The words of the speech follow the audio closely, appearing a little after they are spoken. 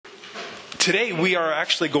Today we are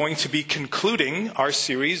actually going to be concluding our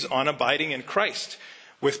series on abiding in Christ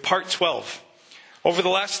with part 12. Over the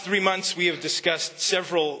last 3 months we have discussed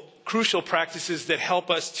several crucial practices that help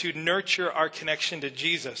us to nurture our connection to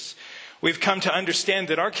Jesus. We've come to understand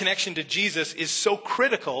that our connection to Jesus is so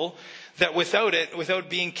critical that without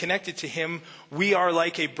being connected to him, we are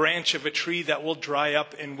like a branch of a tree that will dry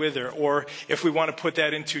up and wither. Or if we want to put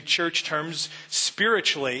that into church terms,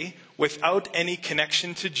 spiritually, without any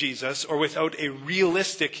connection to Jesus or without a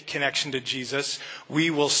realistic connection to Jesus,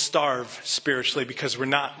 we will starve spiritually because we're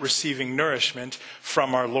not receiving nourishment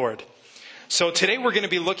from our Lord. So today we're going to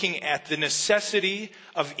be looking at the necessity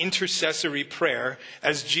of intercessory prayer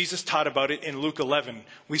as Jesus taught about it in Luke 11.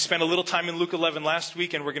 We spent a little time in Luke 11 last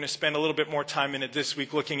week, and we're going to spend a little bit more time in it this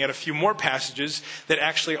week looking at a few more passages that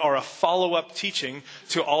actually are a follow-up teaching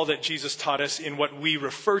to all that Jesus taught us in what we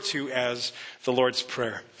refer to as the Lord's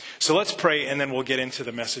Prayer. So let's pray, and then we'll get into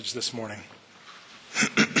the message this morning.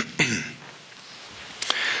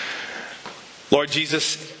 Lord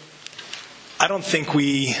Jesus, I don't think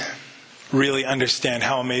we really understand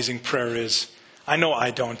how amazing prayer is. I know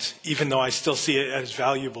I don't, even though I still see it as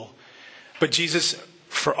valuable. But Jesus,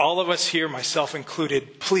 for all of us here, myself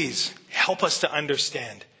included, please help us to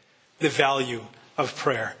understand the value of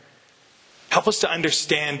prayer. Help us to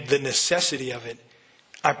understand the necessity of it.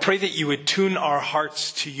 I pray that you would tune our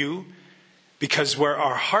hearts to you, because where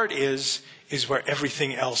our heart is where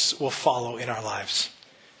everything else will follow in our lives.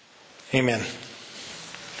 Amen.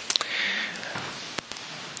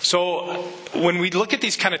 So when we look at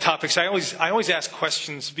these kind of topics, I always ask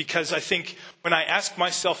questions, because I think when I ask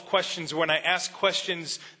myself questions, when I ask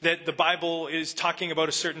questions that the Bible is talking about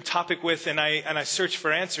a certain topic with, and I search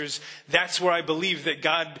for answers, that's where I believe that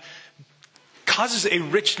God causes a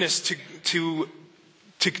richness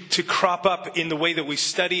to crop up in the way that we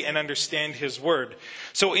study and understand his word.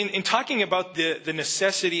 So in talking about the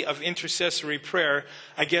necessity of intercessory prayer,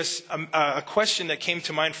 I guess a question that came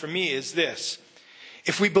to mind for me is this.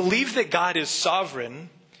 If we believe that God is sovereign,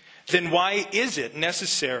 then why is it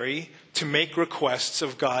necessary to make requests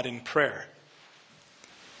of God in prayer?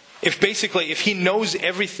 If he knows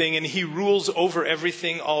everything and he rules over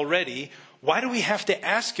everything already, why do we have to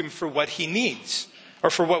ask him for what he needs? Or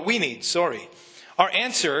for what we need, sorry. Our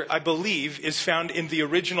answer, I believe, is found in the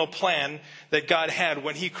original plan that God had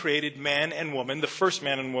when he created man and woman, the first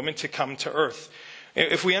man and woman, to come to earth.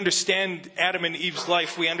 If we understand Adam and Eve's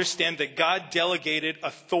life, we understand that God delegated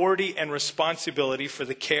authority and responsibility for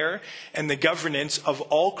the care and the governance of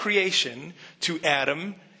all creation to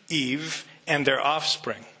Adam, Eve, and their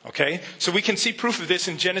offspring. Okay? So we can see proof of this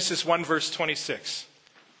in Genesis 1 verse 26.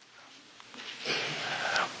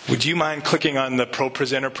 Would you mind clicking on the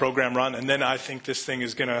ProPresenter program run? And then I think this thing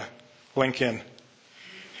is going to link in.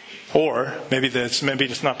 Or maybe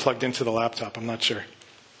it's not plugged into the laptop. I'm not sure.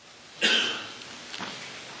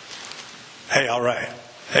 Hey, all right.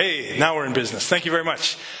 Hey, now we're in business. Thank you very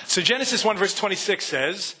much. So Genesis 1 verse 26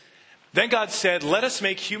 says, "Then God said, 'Let us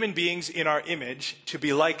make human beings in our image to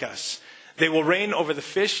be like us. They will reign over the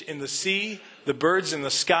fish in the sea, the birds in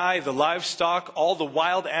the sky, the livestock, all the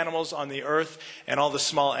wild animals on the earth, and all the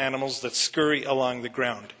small animals that scurry along the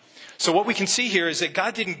ground.'" So what we can see here is that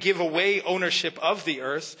God didn't give away ownership of the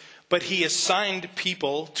earth, but he assigned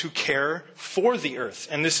people to care for the earth.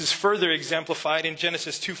 And this is further exemplified in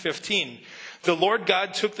Genesis 2:15. "The Lord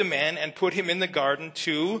God took the man and put him in the garden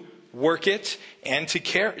to work it and to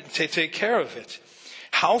take care of it."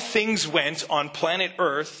 How things went on planet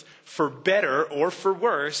Earth, for better or for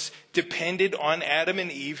worse, depended on Adam and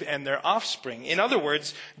Eve and their offspring. In other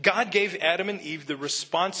words, God gave Adam and Eve the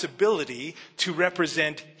responsibility to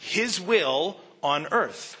represent his will on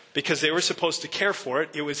earth. Because they were supposed to care for it.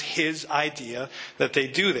 It was his idea that they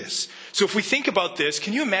do this. So if we think about this,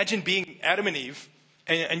 can you imagine being Adam and Eve?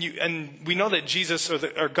 And we know that Jesus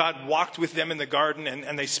or God walked with them in the garden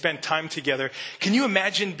and they spent time together. Can you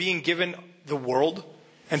imagine being given the world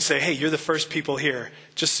and say, "Hey, you're the first people here.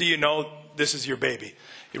 Just so you know, this is your baby."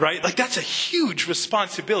 Right? Like, that's a huge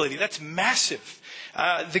responsibility. That's massive.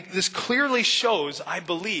 This clearly shows, I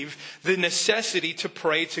believe, the necessity to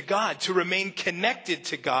pray to God, to remain connected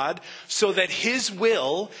to God so that his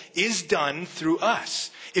will is done through us.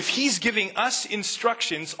 If he's giving us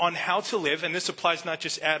instructions on how to live, and this applies not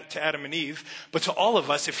just to Adam and Eve, but to all of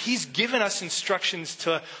us, if he's given us instructions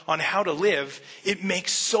on how to live, it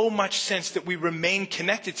makes so much sense that we remain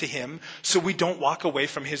connected to him so we don't walk away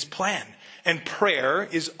from his plan. And prayer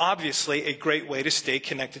is obviously a great way to stay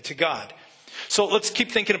connected to God. So let's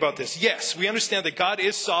keep thinking about this. Yes, we understand that God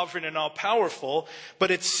is sovereign and all-powerful,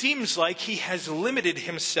 but it seems like he has limited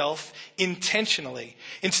himself intentionally.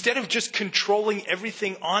 Instead of just controlling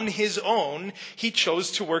everything on his own, he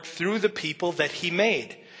chose to work through the people that he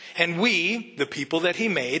made. And we, the people that he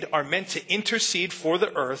made, are meant to intercede for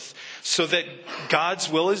the earth so that God's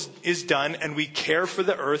will is done and we care for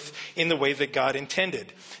the earth in the way that God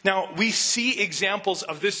intended. Now, we see examples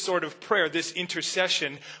of this sort of prayer, this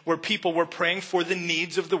intercession, where people were praying for the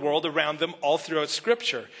needs of the world around them all throughout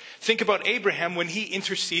Scripture. Think about Abraham when he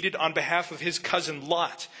interceded on behalf of his cousin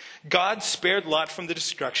Lot. God spared Lot from the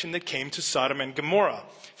destruction that came to Sodom and Gomorrah.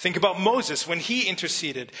 Think about Moses when he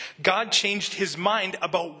interceded. God changed his mind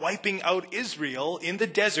about wiping out Israel in the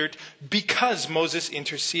desert because Moses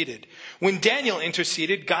interceded. When Daniel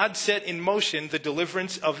interceded, God set in motion the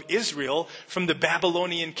deliverance of Israel from the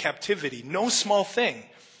Babylonian captivity. No small thing.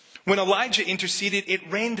 When Elijah interceded,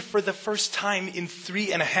 it rained for the first time in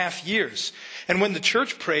 3.5 years. And when the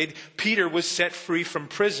church prayed, Peter was set free from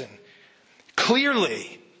prison.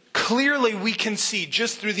 Clearly we can see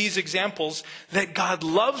just through these examples that God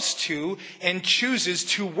loves to and chooses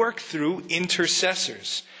to work through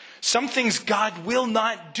intercessors. Some things God will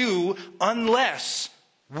not do unless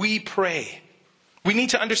we pray. We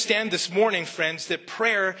need to understand this morning, friends, that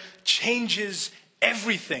prayer changes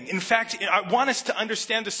everything. In fact, I want us to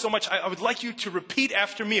understand this so much. I would like you to repeat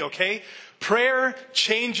after me, okay? Prayer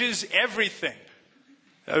changes everything.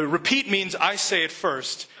 Repeat means I say it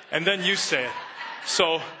first and then you say it.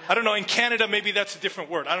 So, I don't know, in Canada, maybe that's a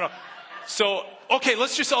different word. I don't know. So, okay,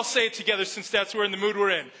 let's just all say it together since that's where in the mood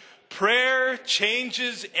we're in. Prayer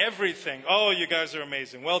changes everything. Oh, you guys are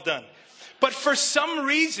amazing. Well done. But for some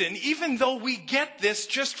reason, even though we get this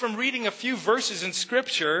just from reading a few verses in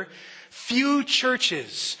Scripture, few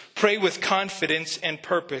churches pray with confidence and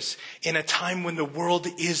purpose in a time when the world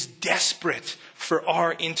is desperate for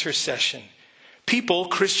our intercession. People,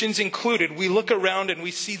 Christians included, we look around and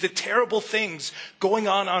we see the terrible things going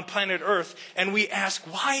on planet Earth, and we ask,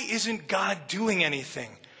 why isn't God doing anything?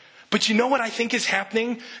 But you know what I think is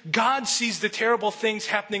happening? God sees the terrible things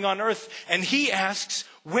happening on earth, and he asks,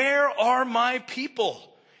 where are my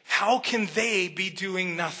people? How can they be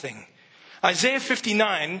doing nothing? Isaiah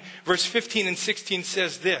 59, verse 15 and 16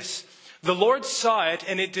 says this. The Lord saw it,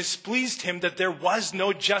 and it displeased him that there was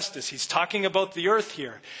no justice. He's talking about the earth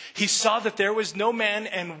here. He saw that there was no man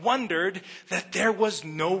and wondered that there was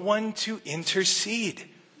no one to intercede.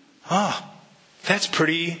 That's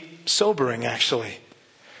pretty sobering, actually.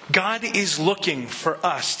 God is looking for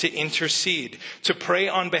us to intercede, to pray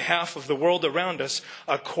on behalf of the world around us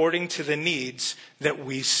according to the needs that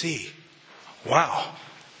we see. Wow.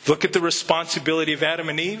 Look at the responsibility of Adam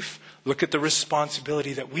and Eve. Look at the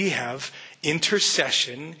responsibility that we have.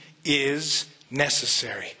 Intercession is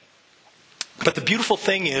necessary. But the beautiful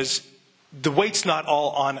thing is, the weight's not all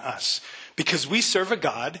on us. Because we serve a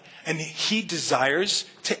God, and he desires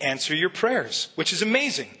to answer your prayers, which is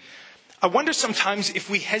amazing. I wonder sometimes if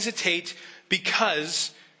we hesitate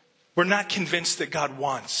because we're not convinced that God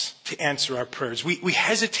wants to answer our prayers. We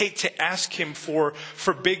hesitate to ask him for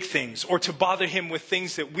big things, or to bother him with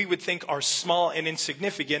things that we would think are small and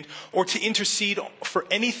insignificant, or to intercede for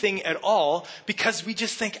anything at all because we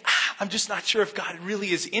just think, I'm just not sure if God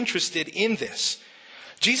really is interested in this.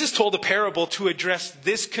 Jesus told a parable to address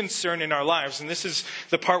this concern in our lives, and this is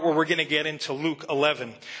the part where we're going to get into Luke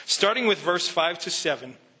 11. Starting with verse 5 to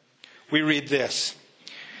 7, we read this.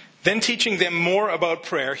 Then teaching them more about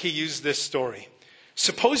prayer, he used this story.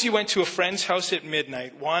 Suppose you went to a friend's house at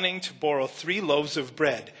midnight, wanting to borrow 3 loaves of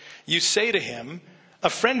bread. You say to him, a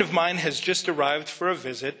friend of mine has just arrived for a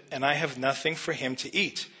visit, and I have nothing for him to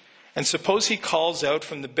eat. And suppose he calls out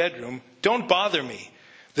from the bedroom, don't bother me.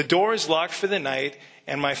 The door is locked for the night,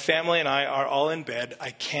 and my family and I are all in bed.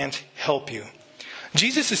 I can't help you.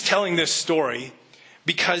 Jesus is telling this story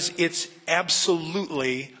because it's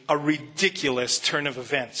absolutely a ridiculous turn of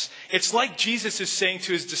events. It's like Jesus is saying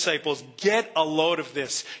to his disciples, get a load of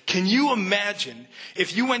this. Can you imagine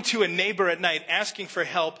if you went to a neighbor at night asking for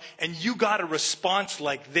help and you got a response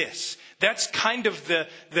like this? That's kind of the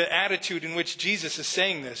attitude in which Jesus is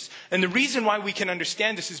saying this. And the reason why we can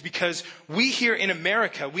understand this is because we here in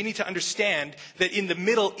America, we need to understand that in the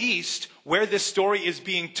Middle East, where this story is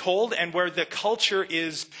being told and where the culture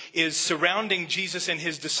is surrounding Jesus and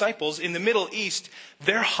his disciples, in in the Middle East,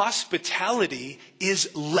 their hospitality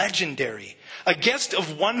is legendary. A guest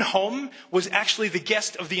of one home was actually the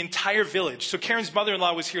guest of the entire village. So Karen's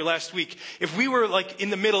mother-in-law was here last week. If we were like in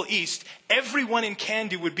the Middle East, everyone in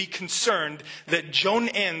Candu would be concerned that Joan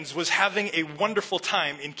Enns was having a wonderful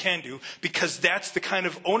time in Candu, because that's the kind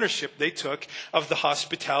of ownership they took of the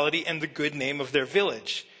hospitality and the good name of their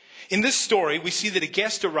village. In this story, we see that a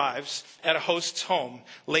guest arrives at a host's home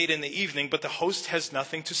late in the evening, but the host has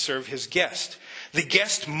nothing to serve his guest. The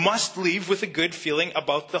guest must leave with a good feeling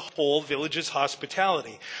about the whole village's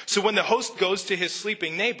hospitality. So when the host goes to his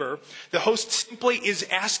sleeping neighbor, the host simply is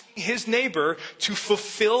asking his neighbor to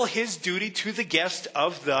fulfill his duty to the guest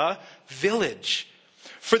of the village.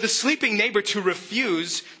 For the sleeping neighbor to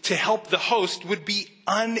refuse to help the host would be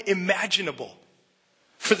unimaginable.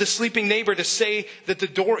 For the sleeping neighbor to say that the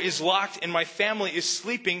door is locked and my family is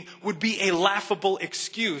sleeping would be a laughable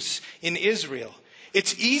excuse in Israel.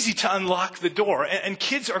 It's easy to unlock the door, and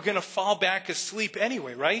kids are going to fall back asleep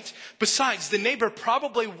anyway, right? Besides, the neighbor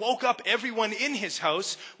probably woke up everyone in his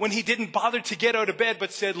house when he didn't bother to get out of bed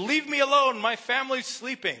but said, "Leave me alone, my family's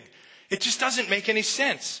sleeping." It just doesn't make any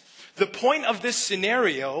sense. The point of this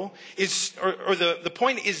scenario is, the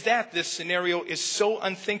point is that this scenario is so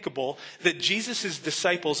unthinkable that Jesus'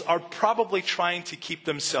 disciples are probably trying to keep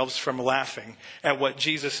themselves from laughing at what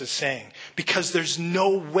Jesus is saying, because there's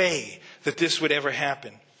no way that this would ever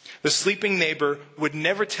happen. The sleeping neighbor would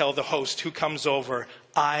never tell the host who comes over,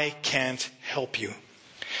 "I can't help you."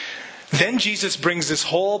 Then Jesus brings this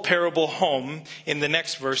whole parable home in the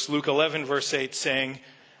next verse, Luke 11, verse 8, saying,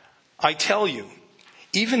 "I tell you,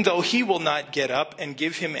 even though he will not get up and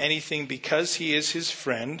give him anything because he is his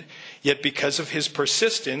friend, yet because of his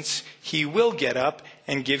persistence, he will get up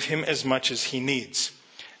and give him as much as he needs."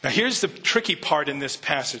 Now here's the tricky part in this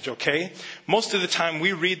passage, okay? Most of the time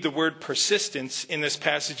we read the word persistence in this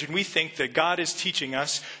passage and we think that God is teaching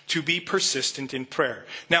us to be persistent in prayer.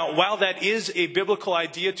 Now, while that is a biblical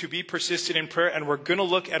idea, to be persistent in prayer, and we're going to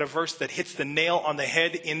look at a verse that hits the nail on the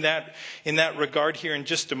head in that regard here in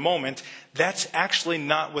just a moment, that's actually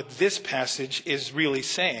not what this passage is really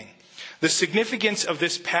saying. The significance of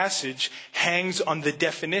this passage hangs on the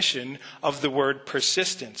definition of the word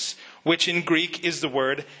persistence, which in Greek is the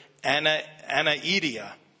word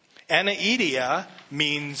anaidia. Anaidia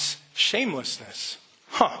means shamelessness.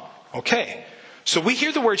 Okay. So we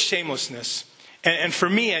hear the word shamelessness, and for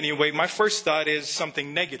me anyway, my first thought is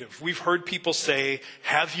something negative. We've heard people say,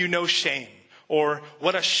 "Have you no shame?" Or,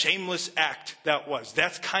 "What a shameless act that was."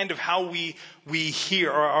 That's kind of how we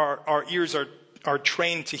hear, or our ears are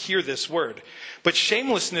trained to hear this word. But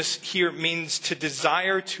shamelessness here means to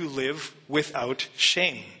desire to live without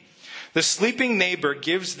shame. The sleeping neighbor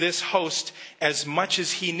gives this host as much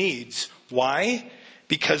as he needs. Why?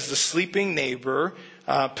 Because the sleeping neighbor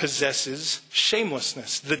possesses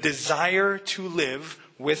shamelessness, the desire to live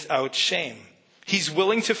without shame. He's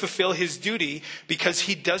willing to fulfill his duty because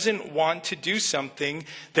he doesn't want to do something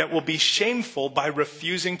that will be shameful by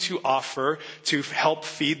refusing to offer to help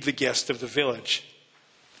feed the guest of the village.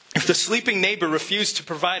 If the sleeping neighbor refused to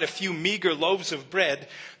provide a few meager loaves of bread,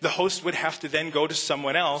 the host would have to then go to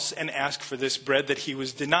someone else and ask for this bread that he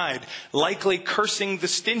was denied, likely cursing the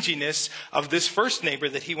stinginess of this first neighbor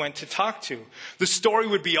that he went to talk to. The story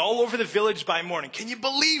would be all over the village by morning. Can you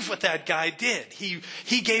believe what that guy did?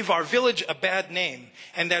 He gave our village a bad name,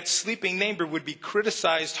 and that sleeping neighbor would be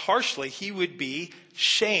criticized harshly. He would be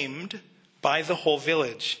shamed by the whole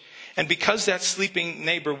village. And because that sleeping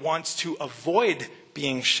neighbor wants to avoid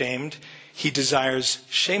being shamed, he desires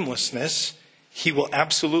shamelessness, he will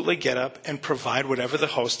absolutely get up and provide whatever the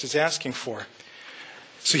host is asking for.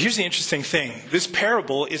 So here's the interesting thing. This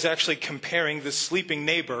parable is actually comparing the sleeping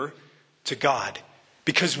neighbor to God,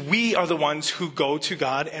 because we are the ones who go to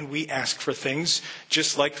God and we ask for things,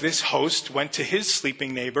 just like this host went to his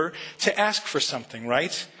sleeping neighbor to ask for something,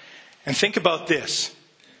 right? And think about this.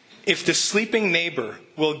 If the sleeping neighbor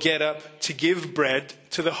will get up to give bread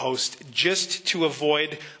to the host just to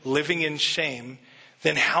avoid living in shame,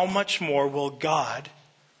 then how much more will God,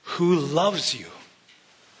 who loves you,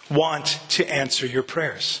 want to answer your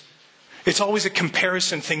prayers? It's always a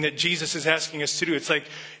comparison thing that Jesus is asking us to do. It's like,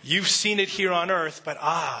 you've seen it here on earth, but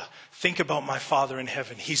think about my Father in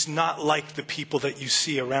heaven. He's not like the people that you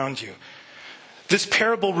see around you. This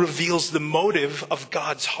parable reveals the motive of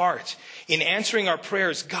God's heart. In answering our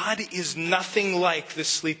prayers, God is nothing like the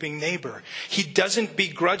sleeping neighbor. He doesn't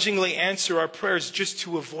begrudgingly answer our prayers just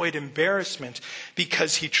to avoid embarrassment,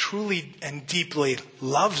 because he truly and deeply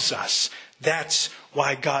loves us. That's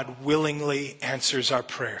why God willingly answers our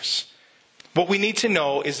prayers. What we need to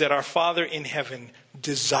know is that our Father in heaven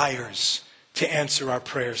desires to answer our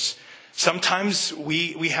prayers. Sometimes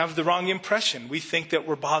we have the wrong impression. We think that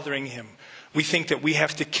we're bothering him. We think that we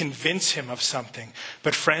have to convince him of something.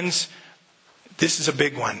 But friends, this is a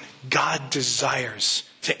big one. God desires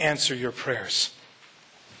to answer your prayers.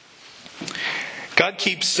 God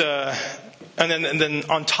keeps, and then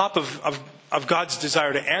on top of God's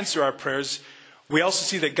desire to answer our prayers, we also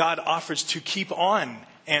see that God offers to keep on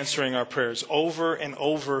answering our prayers over and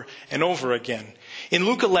over and over again. In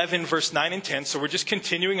Luke 11, verse 9 and 10, so we're just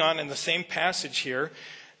continuing on in the same passage here,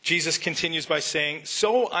 Jesus continues by saying,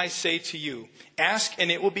 "So I say to you, ask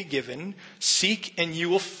and it will be given, seek and you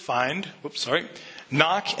will find,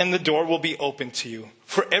 knock and the door will be opened to you.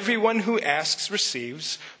 For everyone who asks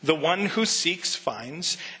receives, the one who seeks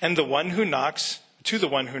finds, and the one who knocks,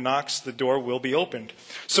 the door will be opened."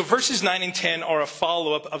 So verses 9 and 10 are a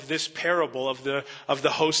follow-up of this parable of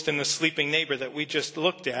the host and the sleeping neighbor that we just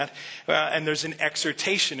looked at. And there's an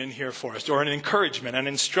exhortation in here for us, or an encouragement, an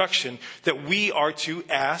instruction that we are to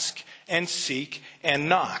ask and seek and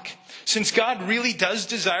knock. Since God really does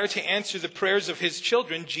desire to answer the prayers of his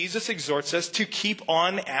children, Jesus exhorts us to keep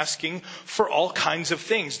on asking for all kinds of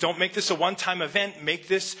things. Don't make this a one-time event. Make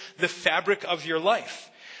this the fabric of your life.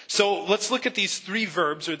 So let's look at these three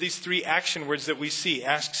verbs, or these three action words that we see: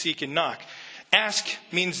 ask, seek, and knock. Ask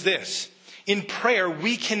means this. In prayer,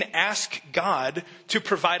 we can ask God to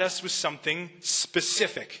provide us with something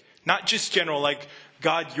specific. Not just general, like,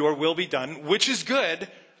 "God, your will be done," which is good,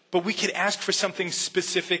 but we could ask for something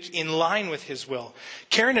specific in line with his will.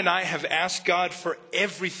 Karen and I have asked God for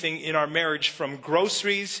everything in our marriage, from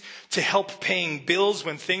groceries to help paying bills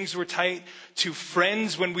when things were tight, to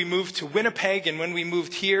friends when we moved to Winnipeg and when we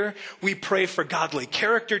moved here. We pray for godly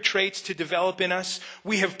character traits to develop in us.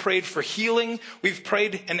 We have prayed for healing. We've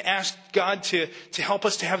prayed and asked God to help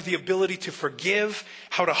us to have the ability to forgive,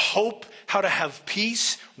 how to hope, how to have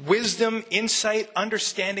peace, wisdom, insight,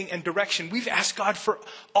 understanding, and direction. We've asked God for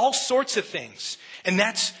all sorts of things. And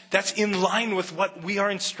that's in line with what we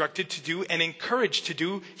are instructed to do and encouraged to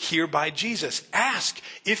do here by Jesus. Ask.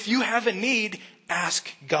 If you have a need,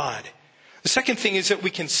 ask God. The second thing is that we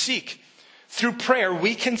can seek. Through prayer,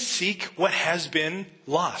 we can seek what has been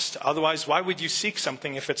lost. Otherwise, why would you seek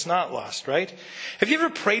something if it's not lost, right? Have you ever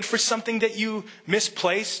prayed for something that you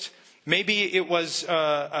misplaced? Maybe it was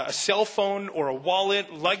a cell phone or a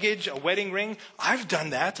wallet, luggage, a wedding ring. I've done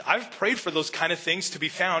that. I've prayed for those kind of things to be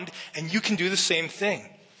found, and you can do the same thing.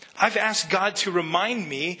 I've asked God to remind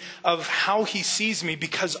me of how he sees me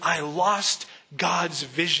because I lost God's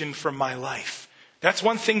vision for my life. That's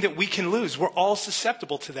one thing that we can lose. We're all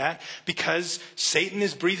susceptible to that because Satan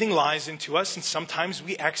is breathing lies into us, and sometimes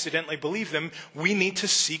we accidentally believe them. We need to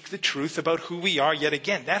seek the truth about who we are yet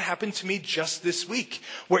again. That happened to me just this week,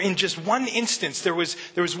 where in just one instance, there was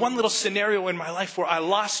one little scenario in my life where I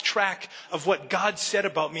lost track of what God said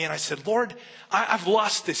about me, and I said, "Lord, I've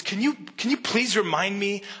lost this. Can you please remind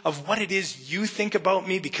me of what it is you think about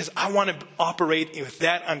me? Because I want to operate with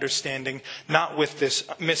that understanding, not with this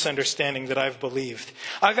misunderstanding that I've believed."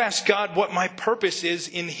 I've asked God what my purpose is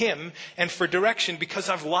in him and for direction because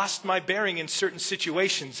I've lost my bearing in certain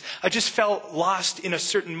situations. I just felt lost in a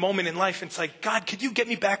certain moment in life. And it's like, "God, could you get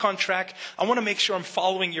me back on track? I want to make sure I'm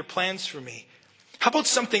following your plans for me." How about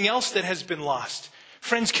something else that has been lost?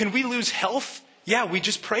 Friends, can we lose health? Yeah, we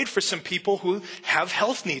just prayed for some people who have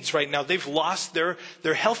health needs right now. They've lost their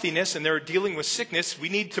healthiness and they're dealing with sickness. We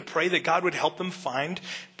need to pray that God would help them find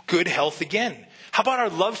good health again. How about our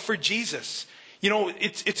love for Jesus? You know,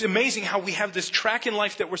 it's amazing how we have this track in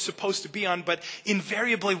life that we're supposed to be on, but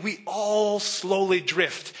invariably we all slowly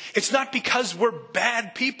drift. It's not because we're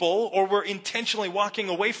bad people or we're intentionally walking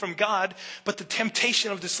away from God, but the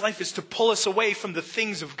temptation of this life is to pull us away from the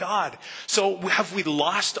things of God. So have we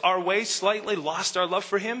lost our way slightly, lost our love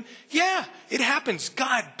for him? Yeah, it happens.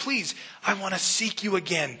 God, please, I want to seek you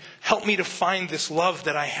again. Help me to find this love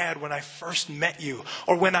that I had when I first met you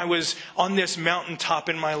or when I was on this mountaintop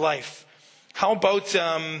in my life. How about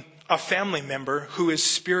a family member who is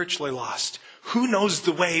spiritually lost? Who knows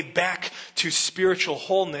the way back to spiritual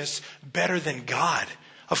wholeness better than God?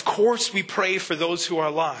 Of course, we pray for those who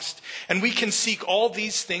are lost. And we can seek all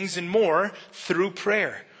these things and more through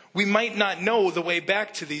prayer. We might not know the way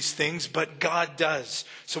back to these things, but God does.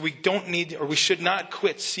 So we don't need, or we should not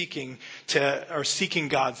quit seeking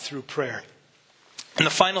God through prayer. And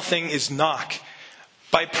the final thing is knock.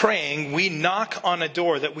 By praying, we knock on a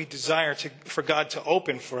door that we desire for God to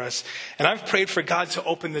open for us. And I've prayed for God to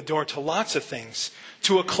open the door to lots of things.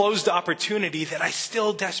 To a closed opportunity that I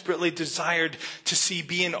still desperately desired to see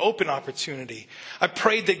be an open opportunity. I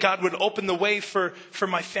prayed that God would open the way for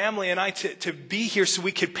my family and I to be here so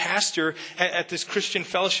we could pastor at this Christian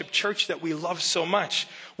Fellowship Church that we love so much.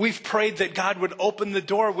 We've prayed that God would open the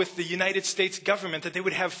door with the United States government, that they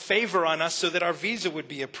would have favor on us so that our visa would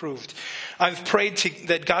be approved. I've prayed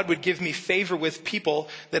that God would give me favor with people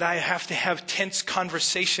that I have to have tense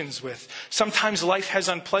conversations with. Sometimes life has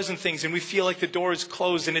unpleasant things and we feel like the door is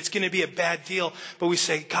closed and it's going to be a bad deal. But we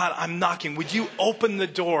say, God, I'm knocking. Would you open the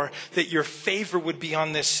door that your favor would be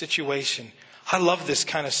on this situation? I love this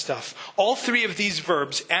kind of stuff. All three of these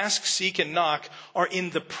verbs, ask, seek, and knock, are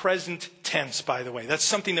in the present tense, by the way. That's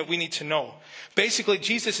something that we need to know. Basically,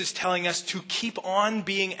 Jesus is telling us to keep on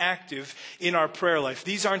being active in our prayer life.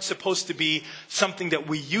 These aren't supposed to be something that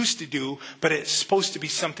we used to do, but it's supposed to be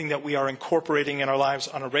something that we are incorporating in our lives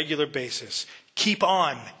on a regular basis. Keep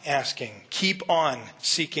on asking, keep on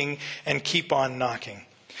seeking, and keep on knocking.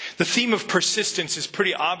 The theme of persistence is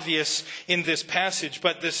pretty obvious in this passage,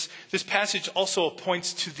 but this passage also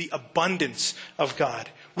points to the abundance of God.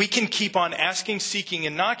 We can keep on asking, seeking,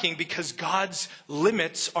 and knocking because God's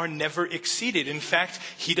limits are never exceeded. In fact,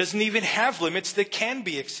 He doesn't even have limits that can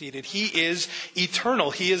be exceeded. He is eternal.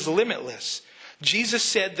 He is limitless. Jesus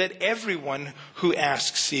said that everyone who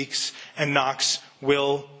asks, seeks, and knocks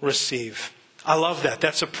will receive. I love that.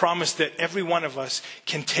 That's a promise that every one of us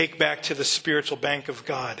can take back to the spiritual bank of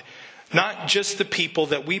God. Not just the people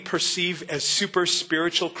that we perceive as super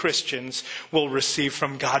spiritual Christians will receive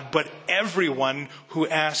from God, but everyone who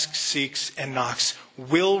asks, seeks, and knocks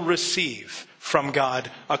will receive from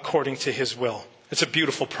God according to His will. It's a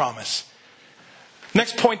beautiful promise.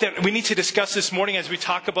 Next point that we need to discuss this morning as we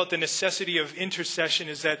talk about the necessity of intercession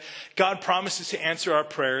is that God promises to answer our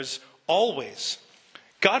prayers always.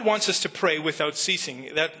 God wants us to pray without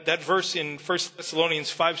ceasing. That verse in 1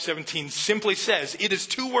 Thessalonians 5:17 simply says, it is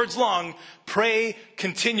 2 words long, pray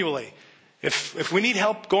continually. If we need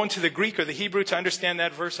help going to the Greek or the Hebrew to understand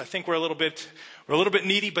that verse, I think we're a little bit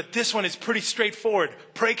needy, but this one is pretty straightforward.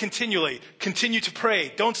 Pray continually. Continue to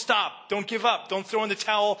pray. Don't stop. Don't give up. Don't throw in the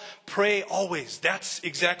towel. Pray always. That's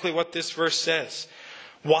exactly what this verse says.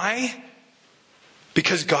 Why?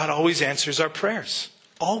 Because God always answers our prayers.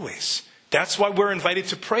 Always. That's why we're invited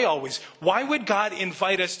to pray always. Why would God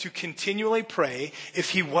invite us to continually pray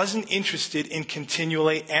if He wasn't interested in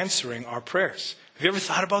continually answering our prayers? Have you ever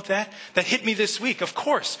thought about that? That hit me this week. Of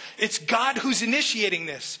course, it's God who's initiating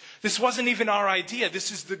this. This wasn't even our idea.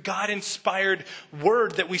 This is the God-inspired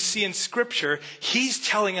word that we see in Scripture. He's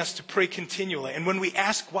telling us to pray continually. And when we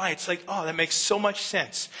ask why, it's like, oh, that makes so much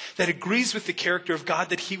sense. That agrees with the character of God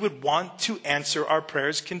that He would want to answer our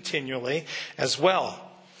prayers continually as well.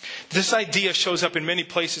 This idea shows up in many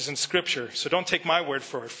places in Scripture, so don't take my word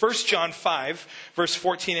for it. 1 John 5, verse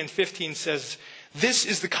 14 and 15 says, this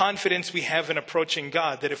is the confidence we have in approaching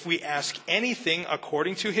God, that if we ask anything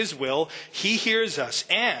according to His will, He hears us.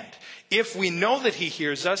 And if we know that He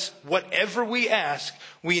hears us, whatever we ask,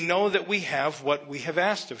 we know that we have what we have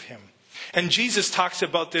asked of Him. And Jesus talks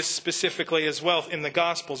about this specifically as well in the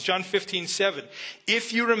Gospels. John 15:7.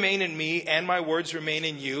 If you remain in me and my words remain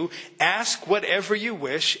in you, ask whatever you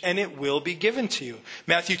wish and it will be given to you.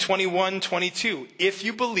 Matthew 21:22. If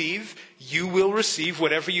you believe, you will receive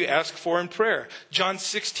whatever you ask for in prayer. John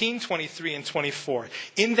 16:23 and 24.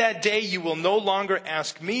 In that day you will no longer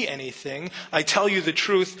ask me anything. I tell you the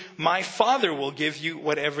truth, my Father will give you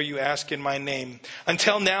whatever you ask in my name.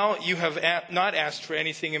 Until now you have not asked for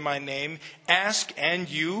anything in my name. Ask and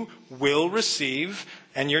you will receive,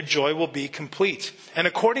 and your joy will be complete. And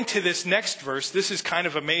according to this next verse, this is kind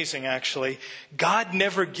of amazing actually. God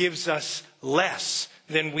never gives us less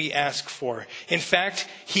than we ask for. In fact,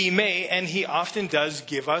 He may and He often does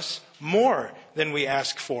give us more than we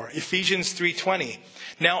ask for. Ephesians 3:20.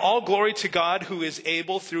 Now all glory to God who is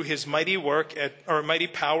able through His mighty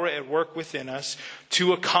power at work within us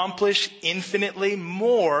to accomplish infinitely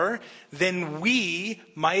more than we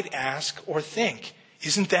might ask or think.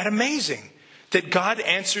 Isn't that amazing? That God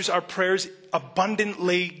answers our prayers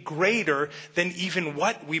abundantly greater than even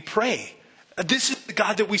what we pray. This is the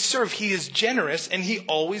God that we serve. He is generous and He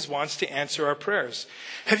always wants to answer our prayers.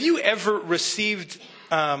 Have you ever received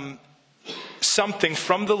something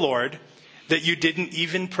from the Lord that you didn't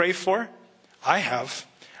even pray for? I have.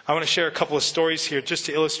 I want to share a couple of stories here just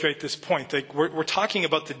to illustrate this point. Like we're talking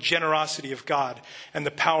about the generosity of God and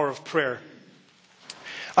the power of prayer.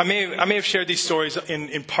 I may have shared these stories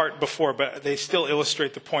in part before, but they still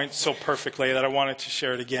illustrate the point so perfectly that I wanted to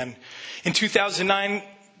share it again. In 2009,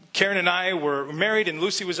 Karen and I were married, and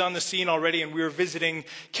Lucy was on the scene already, and we were visiting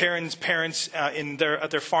Karen's parents at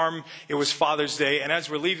their farm. It was Father's Day, and as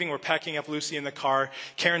we're leaving, we're packing up Lucy in the car.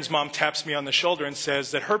 Karen's mom taps me on the shoulder and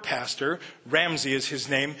says that her pastor, Ramsey is his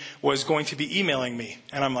name, was going to be emailing me.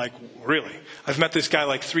 And I'm like, really? I've met this guy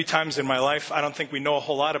like 3 times in my life. I don't think we know a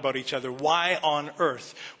whole lot about each other. Why on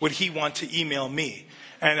earth would he want to email me?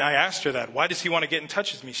 And I asked her that. Why does he want to get in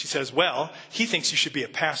touch with me? She says, well, he thinks you should be a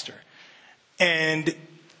pastor. And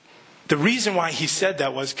the reason why he said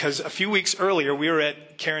that was because a few weeks earlier, we were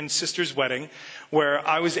at Karen's sister's wedding where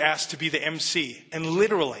I was asked to be the MC. And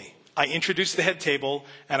literally, I introduced the head table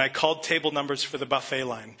and I called table numbers for the buffet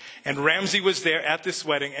line. And Ramsey was there at this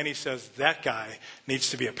wedding and he says, that guy needs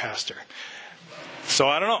to be a pastor. So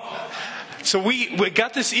I don't know. So we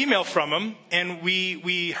got this email from him, and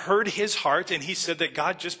we heard his heart, and he said that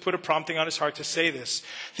God just put a prompting on his heart to say this.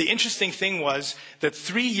 The interesting thing was that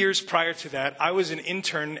 3 years prior to that, I was an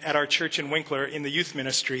intern at our church in Winkler in the youth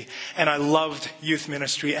ministry, and I loved youth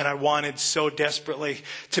ministry, and I wanted so desperately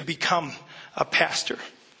to become a pastor.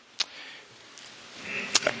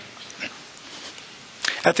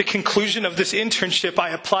 At the conclusion of this internship, I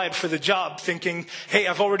applied for the job thinking, hey,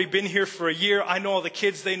 I've already been here for a year. I know all the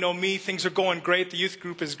kids. They know me. Things are going great. The youth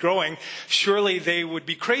group is growing. Surely they would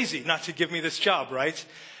be crazy not to give me this job, right?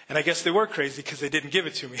 And I guess they were crazy because they didn't give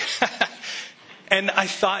it to me. And I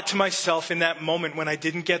thought to myself in that moment when I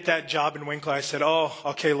didn't get that job in Winkler, I said, oh,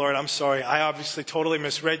 okay, Lord, I'm sorry. I obviously totally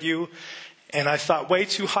misread you. And I thought way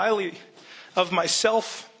too highly of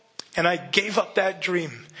myself. And I gave up that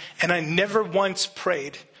dream, and I never once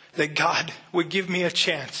prayed that God would give me a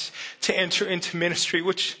chance to enter into ministry,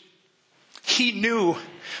 which he knew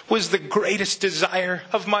was the greatest desire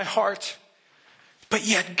of my heart. But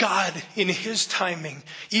yet God, in his timing,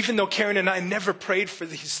 even though Karen and I never prayed for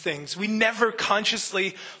these things, we never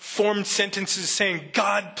consciously formed sentences saying,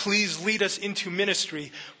 God, please lead us into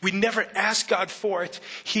ministry. We never asked God for it.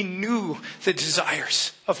 He knew the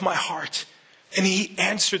desires of my heart. And he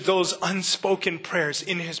answered those unspoken prayers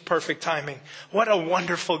in his perfect timing. What a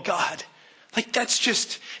wonderful God. Like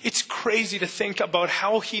it's crazy to think about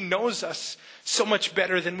how he knows us so much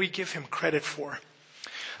better than we give him credit for.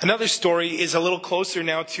 Another story is a little closer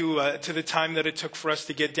now to the time that it took for us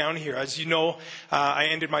to get down here. As you know, I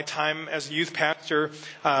ended my time as a youth pastor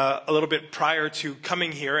a little bit prior to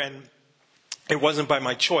coming here, and it wasn't by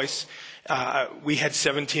my choice. We had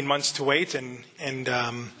 17 months to wait, and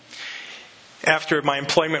after my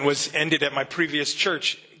employment was ended at my previous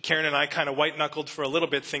church, Karen and I kind of white-knuckled for a little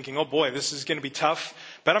bit thinking, oh boy, this is going to be tough,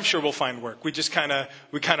 but I'm sure we'll find work. We kind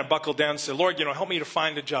of buckled down and said, Lord, help me to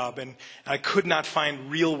find a job. And I could not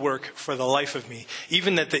find real work for the life of me.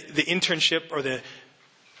 Even that the internship or the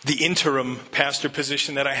interim pastor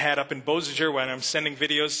position that I had up in Beausejour when I'm sending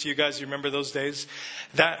videos to you guys, you remember those days?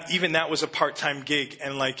 That was a part-time gig,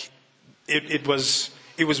 and it was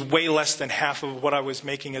way less than half of what I was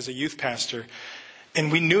making as a youth pastor. And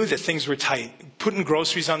we knew that things were tight. Putting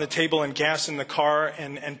groceries on the table and gas in the car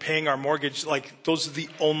and paying our mortgage, those are the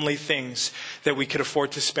only things that we could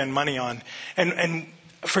afford to spend money on. And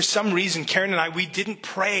for some reason, Karen and I, we didn't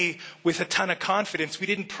pray with a ton of confidence. We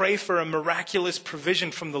didn't pray for a miraculous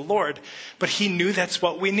provision from the Lord. But he knew that's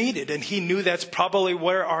what we needed. And he knew that's probably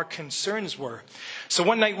where our concerns were. So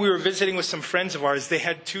one night we were visiting with some friends of ours. They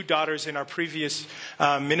had 2 daughters in our previous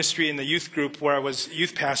ministry in the youth group where I was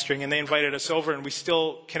youth pastoring. And they invited us over, and we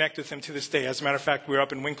still connect with them to this day. As a matter of fact, we were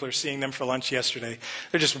up in Winkler seeing them for lunch yesterday.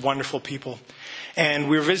 They're just wonderful people. And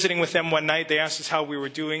we were visiting with them one night. They asked us how we were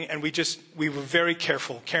doing, and we were very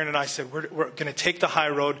careful. Karen and I said, we're going to take the high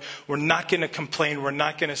road. We're not going to complain. We're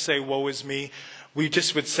not going to say, woe is me. We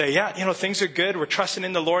just would say, things are good. We're trusting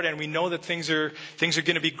in the Lord, and we know that things are going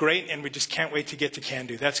to be great, and we just can't wait to get to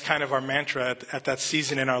Can-Do. That's kind of our mantra at that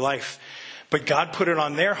season in our life. But God put it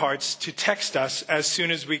on their hearts to text us as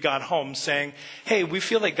soon as we got home saying, hey, we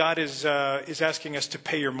feel like God is asking us to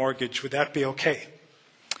pay your mortgage. Would that be okay?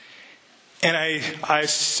 And I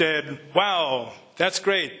said, wow, that's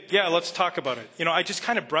great. Yeah, let's talk about it. I just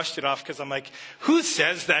kind of brushed it off because I'm like, who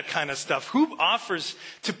says that kind of stuff? Who offers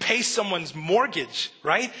to pay someone's mortgage,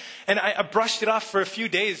 right? And I brushed it off for a few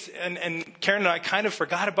days, and Karen and I kind of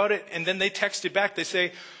forgot about it. And then they texted back. They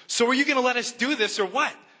say, so are you going to let us do this or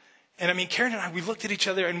what? And Karen and I, we looked at each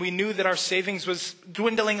other and we knew that our savings was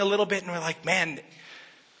dwindling a little bit. And we're like, man,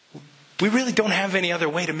 we really don't have any other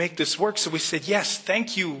way to make this work. So we said, yes,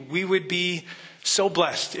 thank you. We would be so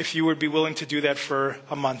blessed if you would be willing to do that for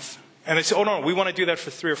a month. And they said, oh, no, we want to do that for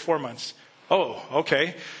 3 or 4 months. Oh,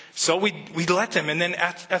 okay. So we let them. And then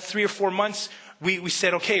at 3 or 4 months, we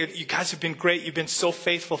said, okay, you guys have been great. You've been so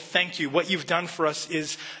faithful. Thank you. What you've done for us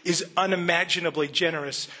is unimaginably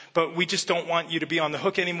generous, but we just don't want you to be on the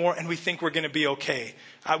hook anymore, and we think we're going to be okay.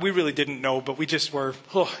 We really didn't know, but we just were,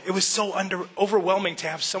 it was so overwhelming to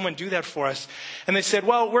have someone do that for us. And they said,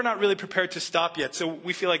 well, we're not really prepared to stop yet, so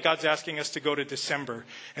we feel like God's asking us to go to December.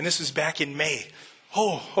 And this was back in May.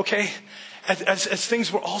 Oh, okay. As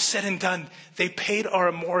things were all said and done, they paid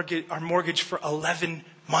our mortgage for 11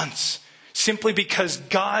 months. Simply because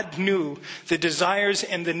God knew the desires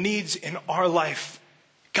and the needs in our life.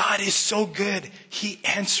 God is so good. He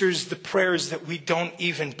answers the prayers that we don't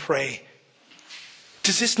even pray.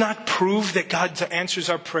 Does this not prove that God answers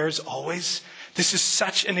our prayers always? This is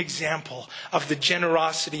such an example of the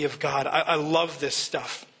generosity of God. I love this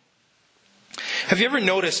stuff. Have you ever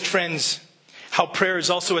noticed, friends, how prayer is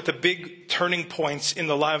also at the big turning points in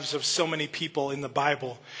the lives of so many people in the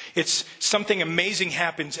Bible? It's something amazing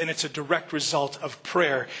happens, and it's a direct result of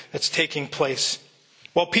prayer that's taking place.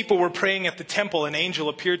 While people were praying at the temple, an angel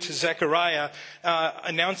appeared to Zechariah,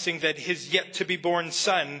 announcing that his yet-to-be-born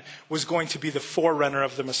son was going to be the forerunner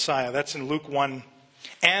of the Messiah. That's in Luke 1.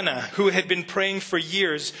 Anna, who had been praying for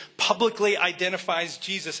years, publicly identifies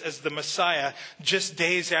Jesus as the Messiah just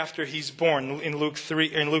days after he's born in Luke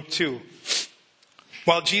 2.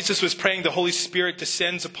 While Jesus was praying, the Holy Spirit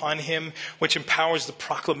descends upon him, which empowers the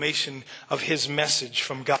proclamation of his message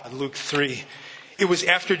from God, Luke 3. It was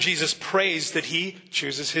after Jesus prays that he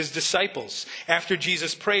chooses his disciples. After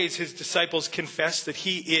Jesus prays, his disciples confess that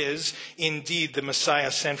he is indeed the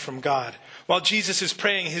Messiah sent from God. While Jesus is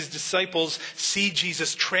praying, his disciples see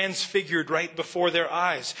Jesus transfigured right before their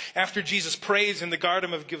eyes. After Jesus prays in the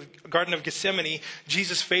Garden of Gethsemane,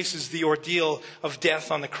 Jesus faces the ordeal of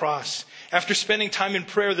death on the cross. After spending time in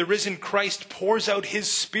prayer, the risen Christ pours out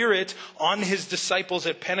his Spirit on his disciples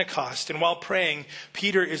at Pentecost. And while praying,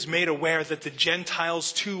 Peter is made aware that the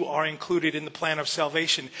Gentiles too are included in the plan of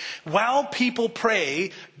salvation. While people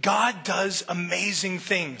pray, God does amazing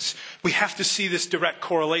things. We have to see this direct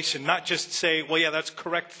correlation, not just say, well, yeah, that's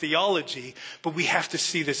correct theology, but we have to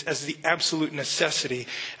see this as the absolute necessity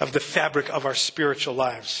of the fabric of our spiritual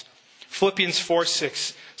lives. Philippians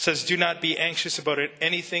 4:6 says, do not be anxious about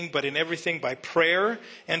anything, but in everything by prayer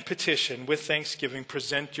and petition with thanksgiving,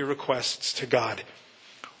 present your requests to God.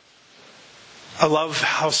 I love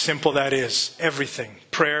how simple that is. Everything.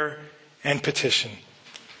 Prayer and petition.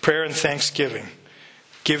 Prayer and thanksgiving.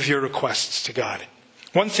 Give your requests to God.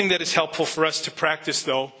 One thing that is helpful for us to practice,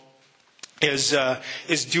 though,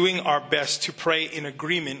 is doing our best to pray in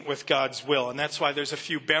agreement with God's will. And that's why there's a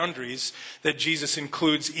few boundaries that Jesus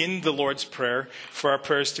includes in the Lord's Prayer for our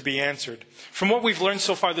prayers to be answered. From what we've learned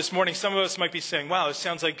so far this morning, some of us might be saying, wow, it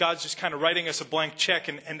sounds like God's just kind of writing us a blank check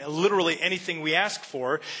and literally anything we ask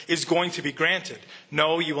for is going to be granted.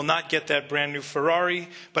 No, you will not get that brand new Ferrari,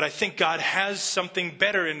 but I think God has something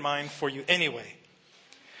better in mind for you anyway.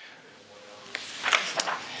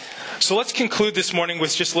 So let's conclude this morning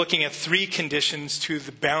with just looking at 3 conditions to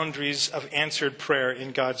the boundaries of answered prayer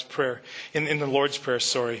in God's prayer, in the Lord's Prayer,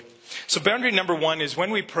 sorry. So boundary number 1 is when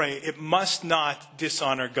we pray, it must not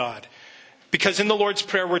dishonor God. Because in the Lord's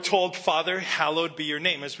Prayer, we're told, Father, hallowed be your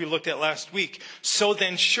name, as we looked at last week. So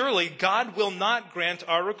then surely God will not grant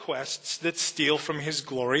our requests that steal from his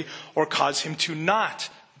glory or cause him to not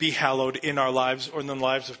be hallowed in our lives or in the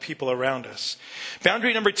lives of people around us.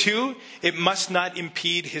 Boundary number 2, it must not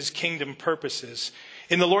impede his kingdom purposes.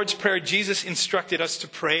 In the Lord's Prayer, Jesus instructed us to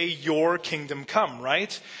pray, your kingdom come,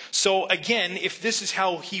 right? So again, if this is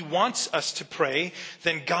how he wants us to pray,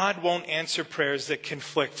 then God won't answer prayers that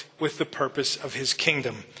conflict with the purpose of his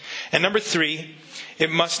kingdom. And number 3, it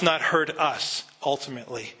must not hurt us,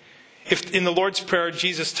 ultimately. If in the Lord's Prayer,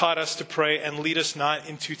 Jesus taught us to pray and lead us not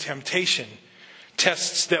into temptation,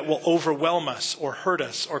 tests that will overwhelm us or hurt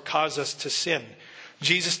us or cause us to sin.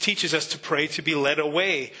 Jesus teaches us to pray to be led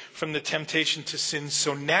away from the temptation to sin,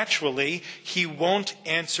 so naturally he won't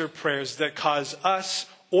answer prayers that cause us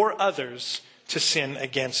or others to sin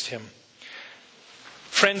against him.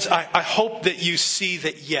 Friends, I hope that you see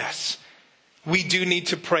that yes, we do need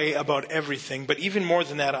to pray about everything, but even more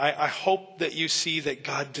than that, I hope that you see that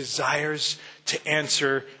God desires to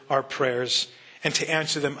answer our prayers and to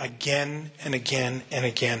answer them again and again and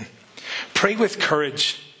again. Pray with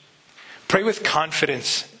courage. Pray with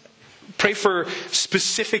confidence. Pray for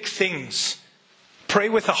specific things. Pray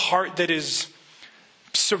with a heart that is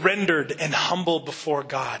surrendered and humble before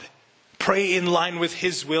God. Pray in line with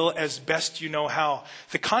his will as best you know how.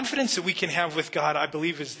 The confidence that we can have with God, I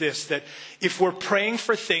believe, is this, that if we're praying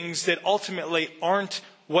for things that ultimately aren't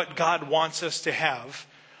what God wants us to have,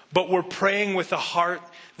 but we're praying with a heart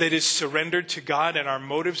that is surrendered to God and our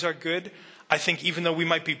motives are good, I think even though we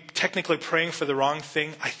might be technically praying for the wrong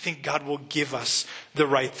thing, I think God will give us the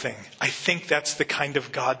right thing. I think that's the kind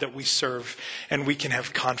of God that we serve and we can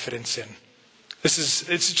have confidence in.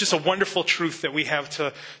 It's just a wonderful truth that we have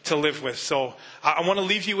to live with. So I want to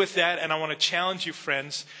leave you with that, and I want to challenge you,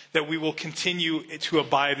 friends, that we will continue to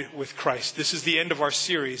abide with Christ. This is the end of our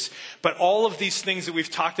series, but all of these things that we've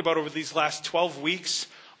talked about over these last 12 weeks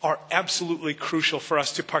are absolutely crucial for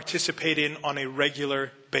us to participate in on a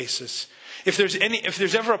regular basis. If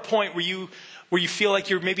there's ever a point where you feel like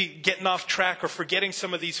you're maybe getting off track or forgetting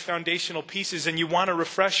some of these foundational pieces and you want a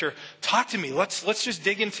refresher, talk to me. Let's just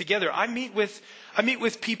dig in together. I meet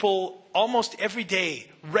with people almost every day,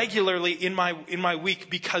 regularly in my week,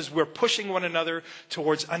 because we're pushing one another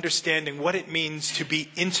towards understanding what it means to be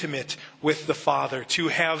intimate with the Father, to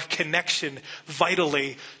have connection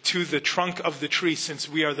vitally to the trunk of the tree, since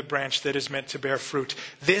we are the branch that is meant to bear fruit.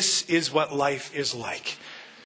 This is what life is like.